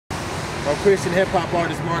or Christian hip hop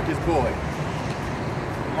artist Marcus Boyd.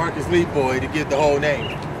 Marcus Lee Boyd to get the whole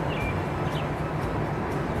name.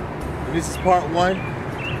 And this is part 1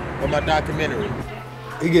 of my documentary.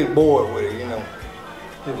 He get bored with it, you know.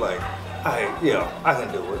 He's like, yeah, I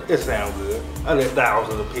can do it. It sounds good. I let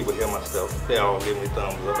thousands of people hear my stuff. They all give me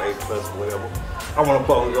thumbs up, A+, whatever. I want to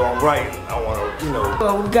focus on writing. I want to, you know.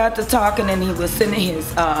 Well, we got to talking and he was sending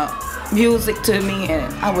his music to me,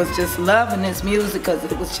 and I was just loving his music because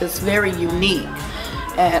it was just very unique.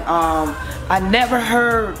 And I never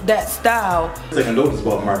heard that style. The thing I noticed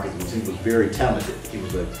about Marcus was he was very talented. He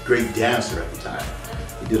was a great dancer at the time.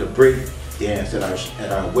 He did a break dance at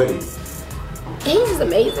our wedding. He's just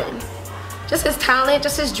amazing. Just his talent,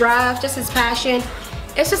 just his drive, just his passion.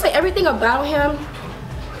 It's just like everything about him,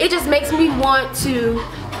 it just makes me want to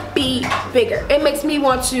be bigger. It makes me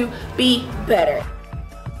want to be better.